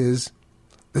 which is,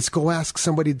 let's go ask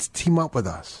somebody to team up with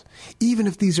us. Even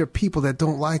if these are people that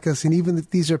don't like us, and even if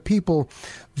these are people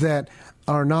that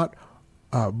are not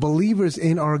believers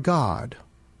in our God.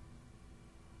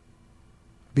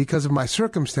 Because of my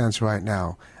circumstance right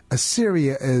now,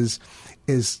 Assyria is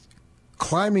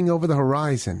climbing over the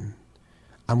horizon.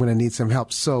 I'm going to need some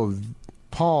help. So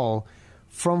Paul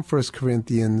from 1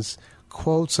 Corinthians,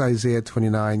 quotes Isaiah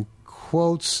 29,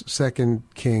 quotes 2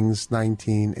 Kings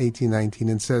 18:19,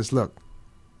 and says, look,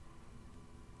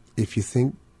 if you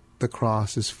think the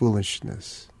cross is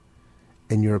foolishness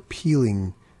and you're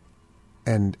appealing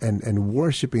and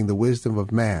worshiping the wisdom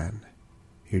of man,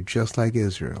 you're just like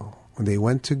Israel. When they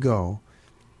went to go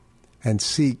and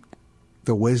seek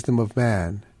the wisdom of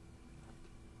man,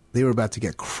 they were about to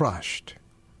get crushed.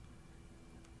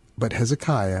 But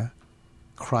Hezekiah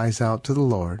cries out to the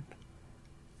Lord,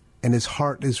 and his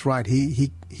heart is right.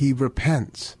 He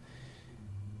repents,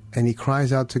 and he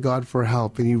cries out to God for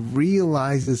help, and he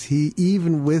realizes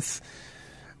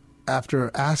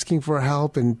after asking for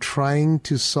help and trying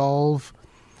to solve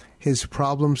his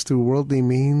problems through worldly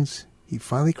means, he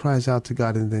finally cries out to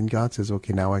God, and then God says,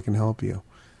 okay, now I can help you.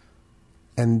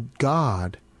 And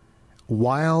God,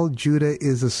 while Judah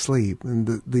is asleep,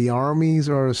 and the armies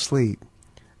are asleep,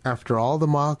 after all the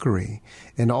mockery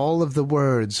and all of the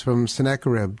words from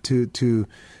Sennacherib to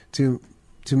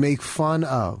make fun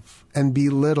of and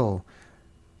belittle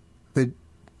the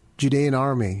Judean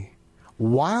army,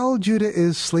 while Judah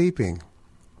is sleeping,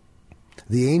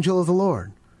 the angel of the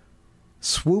Lord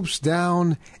swoops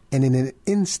down and in an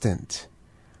instant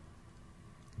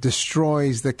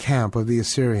destroys the camp of the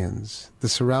Assyrians, the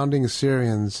surrounding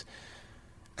Assyrians,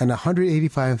 and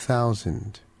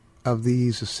 185,000 of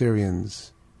these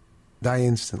Assyrians die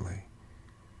instantly.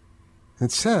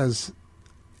 It says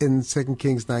in 2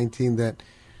 Kings 19 that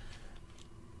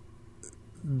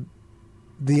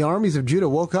the armies of Judah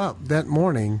woke up that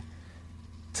morning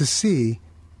to see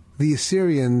the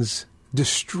Assyrians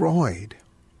destroyed,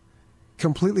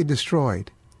 completely destroyed.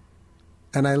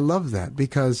 And I love that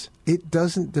because it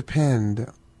doesn't depend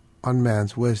on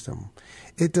man's wisdom.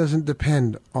 It doesn't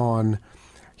depend on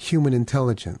human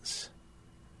intelligence.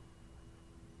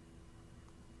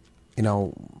 You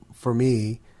know, for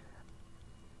me,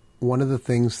 one of the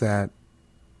things that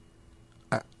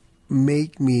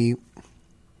make my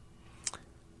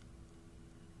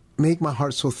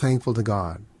heart so thankful to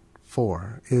God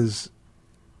for is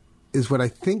when I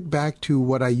think back to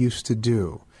what I used to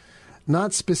do.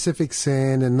 Not specific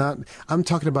sin, and I'm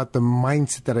talking about the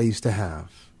mindset that I used to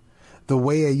have, the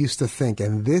way I used to think,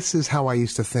 and this is how I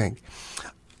used to think.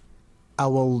 I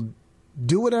will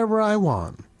do whatever I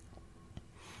want.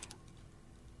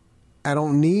 I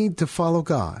don't need to follow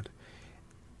God.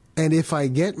 And if I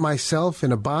get myself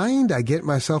in a bind, I get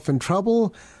myself in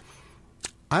trouble,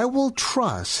 I will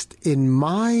trust in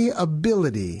my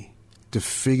ability to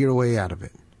figure a way out of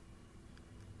it.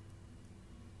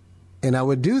 And I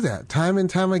would do that time and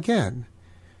time again,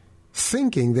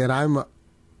 thinking that I'm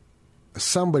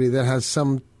somebody that has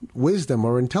some wisdom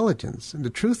or intelligence. And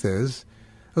the truth is,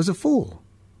 I was a fool,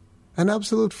 an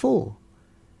absolute fool.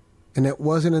 And it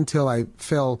wasn't until I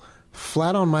fell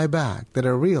flat on my back that I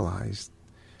realized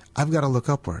I've got to look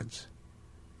upwards.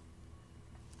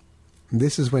 And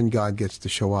this is when God gets to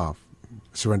show off.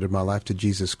 Surrendered my life to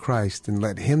Jesus Christ and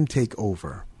let Him take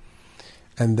over.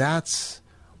 And that's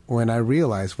when I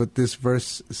realized what this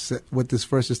verse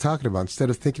is talking about. Instead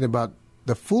of thinking about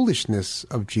the foolishness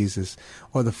of Jesus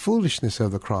or the foolishness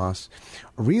of the cross,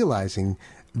 realizing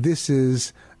this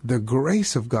is the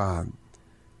grace of God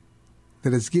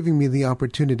that is giving me the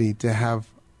opportunity to have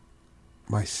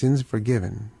my sins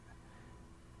forgiven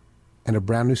and a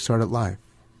brand new start at life.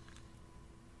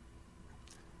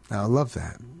 Now, I love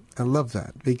that. I love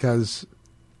that because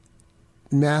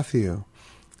Matthew,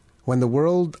 when the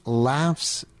world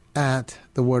laughs at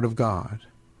the Word of God,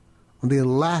 when they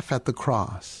laugh at the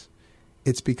cross,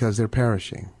 it's because they're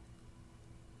perishing.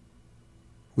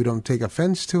 We don't take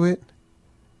offense to it.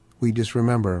 We just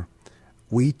remember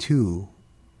we too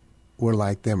were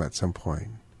like them at some point.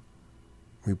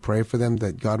 We pray for them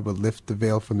that God would lift the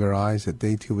veil from their eyes, that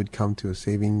they too would come to a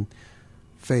saving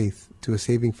faith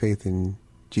in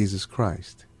Jesus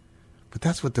Christ. But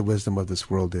that's what the wisdom of this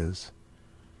world is.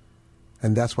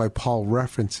 And that's why Paul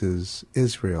references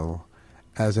Israel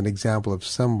as an example of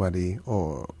somebody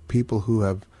or people who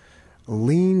have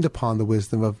leaned upon the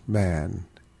wisdom of man,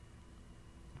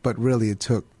 but really it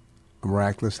took a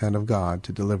miraculous hand of God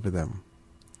to deliver them.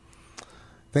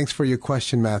 Thanks for your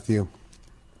question, Matthew.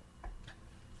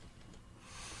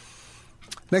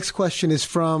 Next question is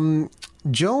from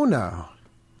Jonah.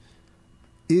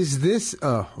 Is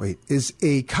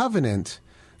a covenant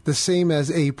the same as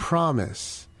a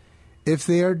promise? If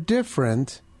they are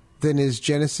different, then is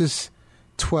Genesis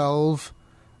 12,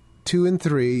 2 and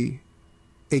 3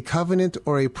 a covenant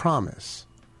or a promise?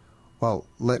 Well,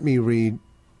 let me read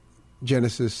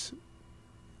Genesis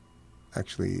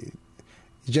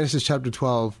chapter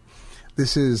 12.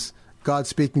 This is God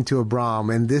speaking to Abraham,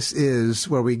 and this is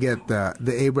where we get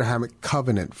the Abrahamic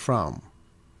covenant from.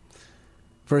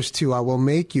 Verse 2, I will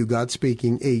make you, God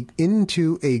speaking,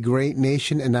 into a great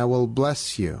nation, and I will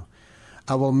bless you.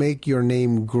 I will make your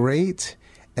name great,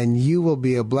 and you will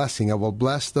be a blessing. I will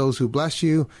bless those who bless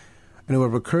you, and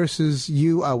whoever curses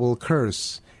you, I will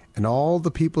curse. And all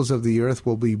the peoples of the earth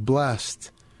will be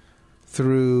blessed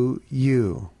through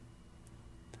you.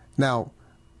 Now,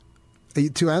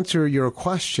 to answer your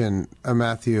question,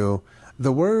 Matthew,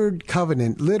 the word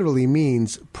covenant literally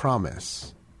means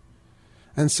promise.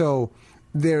 And so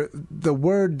the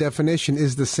word definition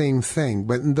is the same thing.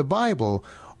 But in the Bible,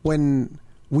 when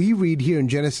we read here in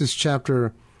Genesis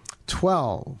chapter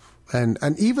 12,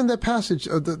 and even the passage,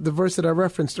 the verse that I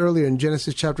referenced earlier in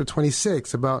Genesis chapter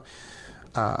 26 about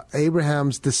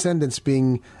Abraham's descendants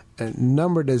being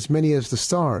numbered as many as the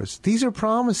stars, these are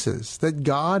promises that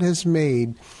God has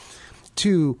made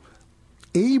to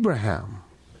Abraham,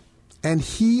 and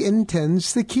he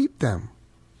intends to keep them.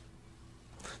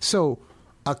 So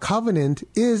a covenant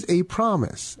is a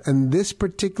promise, and this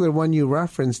particular one you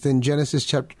referenced in Genesis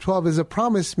chapter 12 is a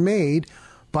promise made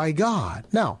by God.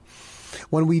 Now,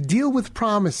 when we deal with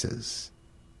promises,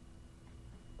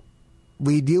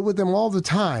 we deal with them all the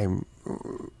time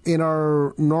in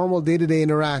our normal day-to-day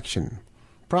interaction.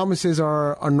 Promises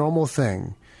are a normal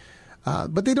thing,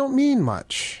 but they don't mean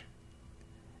much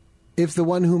if the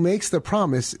one who makes the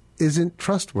promise isn't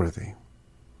trustworthy.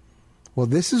 Well,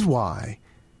 this is why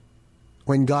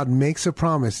when God makes a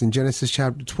promise in Genesis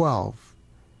chapter 12,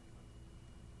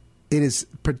 it is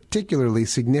particularly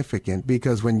significant,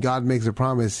 because when God makes a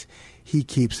promise, he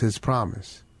keeps his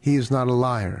promise. He is not a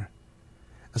liar.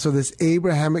 So this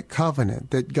Abrahamic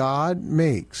covenant that God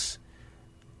makes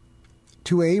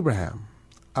to Abraham,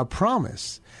 a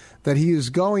promise that he is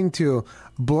going to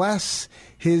bless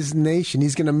his nation.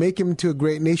 He's going to make him into a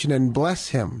great nation and bless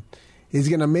him. He's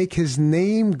going to make his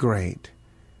name great.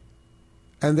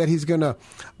 And that he's going to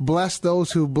bless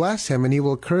those who bless him, and he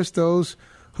will curse those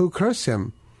who curse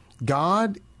him.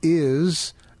 God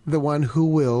is the one who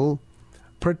will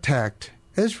protect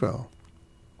Israel.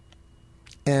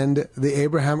 And the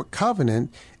Abrahamic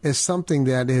covenant is something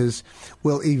that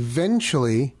will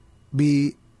eventually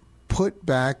be put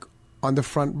back on the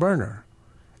front burner.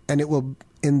 And it will,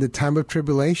 in the time of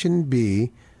tribulation,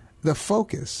 be the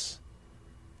focus.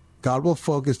 God will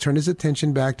turn his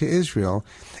attention back to Israel.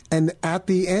 And at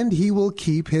the end, he will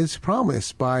keep his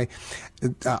promise by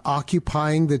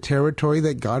occupying the territory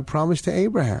that God promised to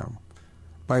Abraham,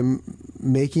 by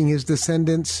making his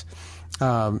descendants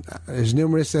as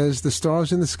numerous as the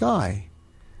stars in the sky.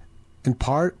 And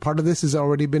part of this has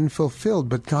already been fulfilled,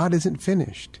 but God isn't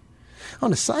finished.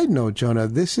 On a side note, Jonah,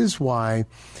 this is why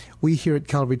we here at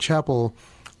Calvary Chapel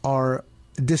are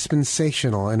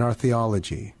dispensational in our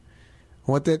theology.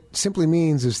 What that simply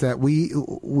means is that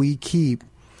we keep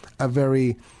a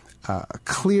very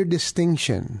clear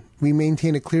distinction. We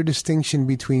maintain a clear distinction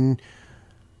between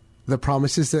the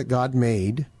promises that God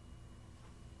made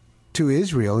to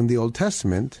Israel in the Old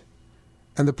Testament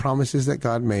and the promises that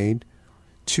God made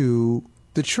to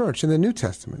the church in the New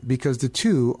Testament, because the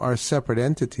two are separate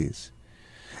entities.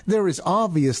 There is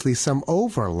obviously some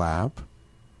overlap.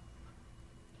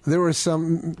 There are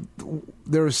some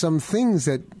things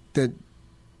that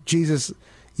Jesus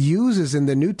uses in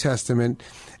the New Testament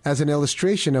as an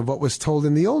illustration of what was told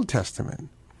in the Old Testament.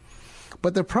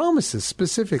 But the promises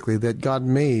specifically that God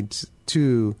made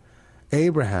to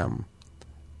Abraham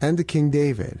and to King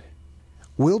David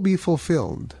will be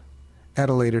fulfilled at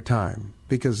a later time,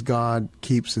 because God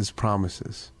keeps his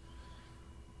promises.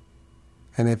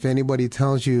 And if anybody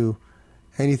tells you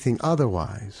anything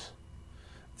otherwise,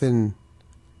 then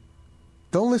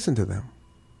don't listen to them.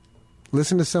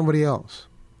 Listen to somebody else.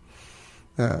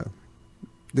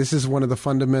 This is one of the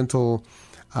fundamental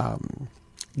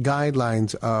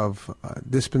guidelines of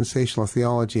dispensational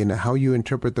theology and how you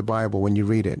interpret the Bible when you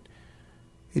read it.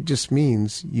 It just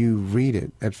means you read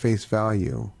it at face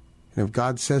value. And if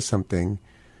God says something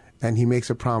and he makes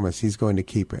a promise, he's going to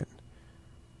keep it.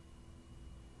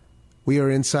 We are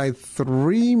inside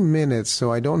 3 minutes,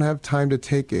 so I don't have time to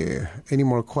take any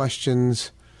more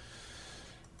questions.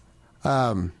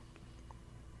 We're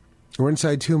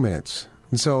inside 2 minutes.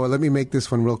 And so let me make this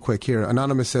one real quick here.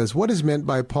 Anonymous says, what is meant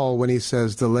by Paul when he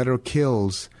says the letter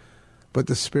kills, but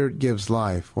the Spirit gives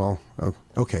life? Well,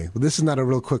 okay. Well, this is not a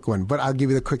real quick one, but I'll give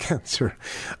you the quick answer.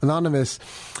 Anonymous,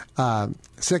 2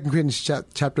 Corinthians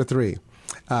chapter 3.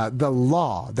 The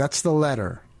law, that's the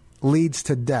letter, leads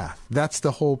to death. That's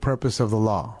the whole purpose of the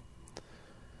law.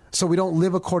 So we don't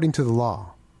live according to the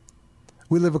law.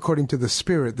 We live according to the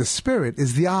Spirit. The Spirit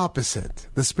is the opposite.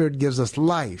 The Spirit gives us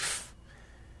life.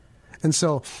 And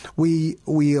so we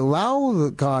allow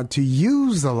God to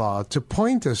use the law to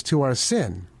point us to our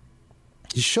sin,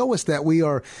 to show us that we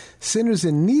are sinners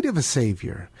in need of a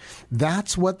Savior.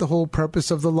 That's what the whole purpose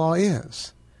of the law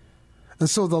is. And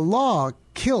so the law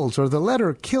kills, or the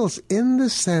letter kills, in the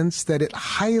sense that it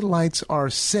highlights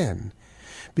our sin,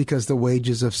 because the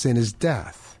wages of sin is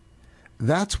death.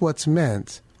 That's what's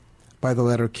meant by the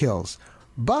letter kills.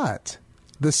 But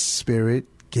the Spirit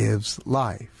gives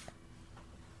life.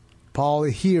 Paul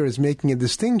here is making a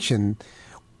distinction.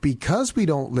 Because we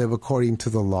don't live according to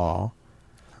the law,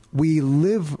 we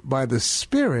live by the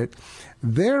Spirit.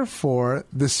 Therefore,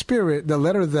 the Spirit, the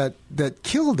letter that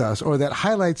killed us, or that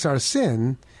highlights our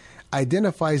sin,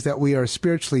 identifies that we are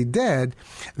spiritually dead.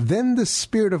 Then the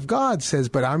Spirit of God says,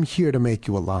 but I'm here to make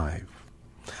you alive.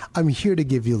 I'm here to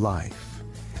give you life.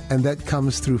 And that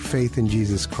comes through faith in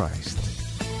Jesus Christ.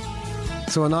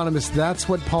 So, Anonymous, that's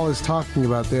what Paul is talking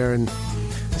about there in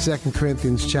 2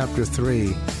 Corinthians chapter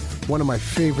 3, one of my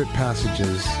favorite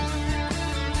passages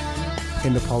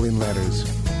in the Pauline letters.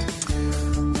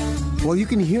 Well, you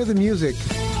can hear the music.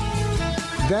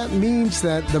 That means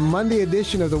that the Monday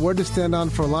edition of the Word to Stand On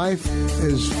for Life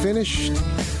is finished.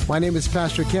 My name is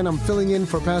Pastor Ken. I'm filling in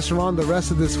for Pastor Ron the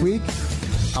rest of this week.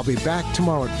 I'll be back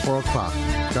tomorrow at 4 o'clock.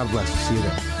 God bless you. See you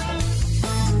there.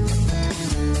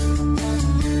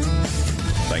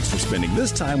 Thanks for spending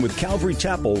this time with Calvary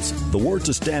Chapel's The Word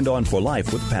to Stand On for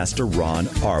Life with Pastor Ron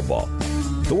Arbaugh.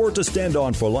 The Word to Stand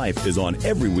On for Life is on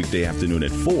every weekday afternoon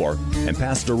at 4, and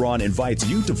Pastor Ron invites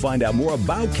you to find out more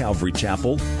about Calvary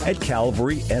Chapel at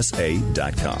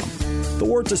calvarysa.com. The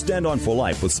Word to Stand On for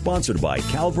Life was sponsored by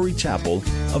Calvary Chapel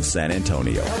of San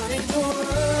Antonio.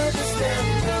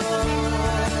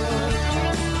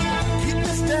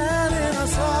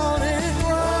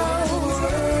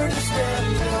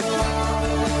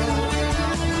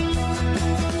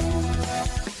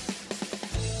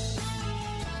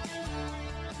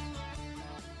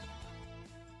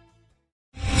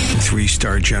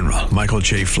 Three-star General Michael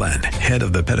J. Flynn, head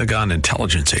of the Pentagon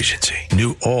Intelligence Agency,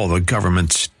 knew all the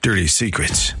government's dirty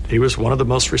secrets. He was one of the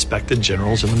most respected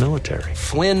generals in the military.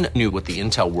 Flynn knew what the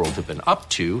intel world had been up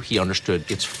to. He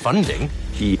understood its funding.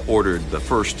 He ordered the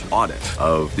first audit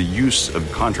of the use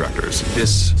of contractors.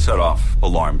 This set off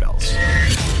alarm bells.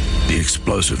 The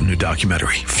explosive new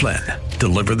documentary, Flynn,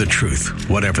 Deliver the Truth,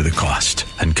 Whatever the Cost,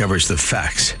 uncovers the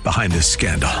facts behind this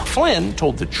scandal. Flynn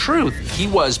told the truth. He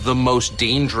was the most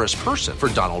dangerous person for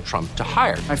Donald Trump to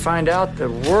hire. I find out the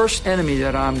worst enemy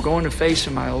that I'm going to face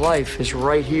in my life is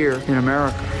right here in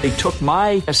America. They took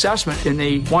my assessment and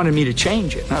they wanted me to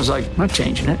change it. And I was like, I'm not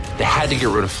changing it. They had to get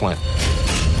rid of Flynn.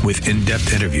 With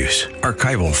in-depth interviews,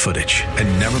 archival footage,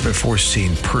 and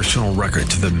never-before-seen personal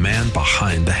records of the man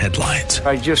behind the headlines.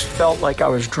 I just felt like I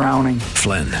was drowning.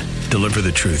 Flynn, Deliver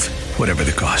the Truth, Whatever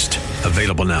the Cost.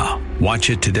 Available now.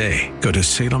 Watch it today. Go to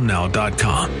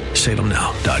salemnow.com.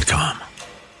 salemnow.com.